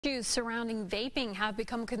Issues surrounding vaping have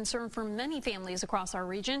become a concern for many families across our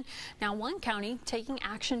region. Now, one county taking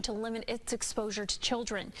action to limit its exposure to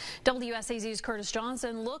children. WSAZ's Curtis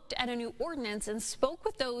Johnson looked at a new ordinance and spoke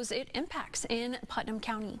with those it impacts in Putnam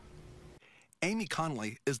County. Amy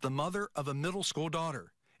Conley is the mother of a middle school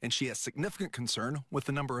daughter, and she has significant concern with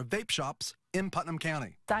the number of vape shops in Putnam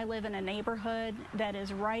County. I live in a neighborhood that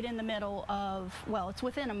is right in the middle of, well, it's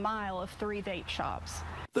within a mile of 3 vape shops.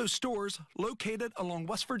 Those stores located along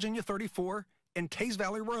West Virginia 34 and Tays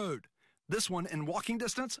Valley Road. This one in walking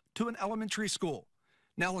distance to an elementary school.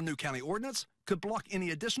 Now a new county ordinance could block any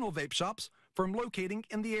additional vape shops from locating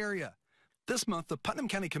in the area. This month, the Putnam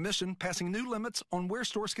County Commission passing new limits on where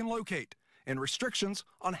stores can locate and restrictions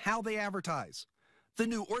on how they advertise. The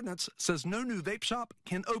new ordinance says no new vape shop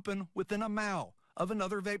can open within a mile of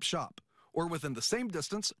another vape shop or within the same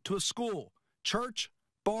distance to a school, church,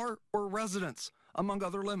 bar, or residence, among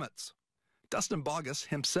other limits. Dustin Bogus,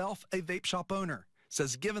 himself a vape shop owner,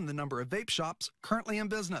 says given the number of vape shops currently in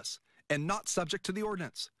business and not subject to the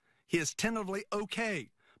ordinance, he is tentatively okay,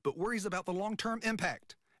 but worries about the long-term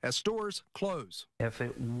impact as stores close. If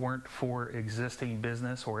it weren't for existing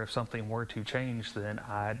business or if something were to change, then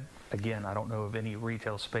I don't know of any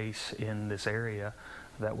retail space in this area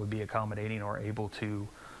that would be accommodating or able to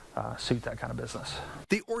suit that kind of business.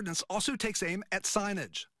 The ordinance also takes aim at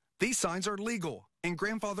signage. These signs are legal and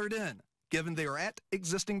grandfathered in, given they are at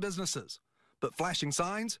existing businesses. But flashing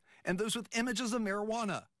signs and those with images of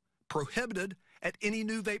marijuana, prohibited at any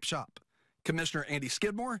new vape shop. Commissioner Andy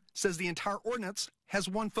Skidmore says the entire ordinance has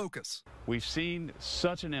one focus. We've seen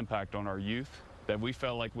such an impact on our youth that we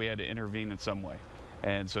felt like we had to intervene in some way.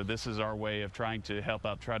 And so this is our way of trying to help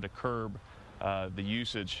out, try to curb the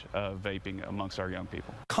usage of vaping amongst our young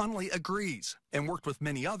people. Conley agrees and worked with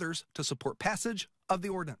many others to support passage of the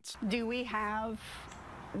ordinance. Do we have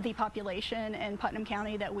the population in Putnam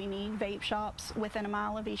County that we need vape shops within a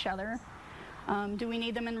mile of each other? Do we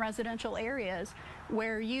need them in residential areas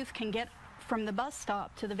where youth can get from the bus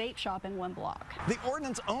stop to the vape shop in one block? The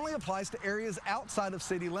ordinance only applies to areas outside of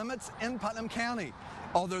city limits in Putnam County,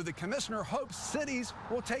 although the commissioner hopes cities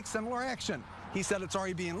will take similar action. He said it's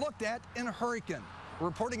already being looked at in Hurricane.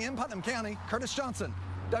 Reporting in Putnam County, Curtis Johnson,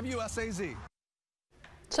 WSAZ.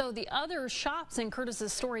 So the other shops in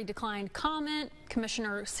Curtis's story declined comment.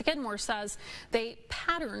 Commissioner Skidmore says they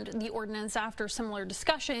patterned the ordinance after similar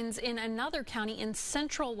discussions in another county in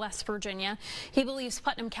central West Virginia. He believes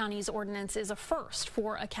Putnam County's ordinance is a first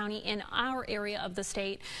for a county in our area of the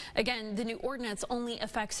state. Again, the new ordinance only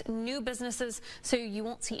affects new businesses, so you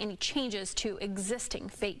won't see any changes to existing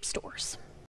vape stores.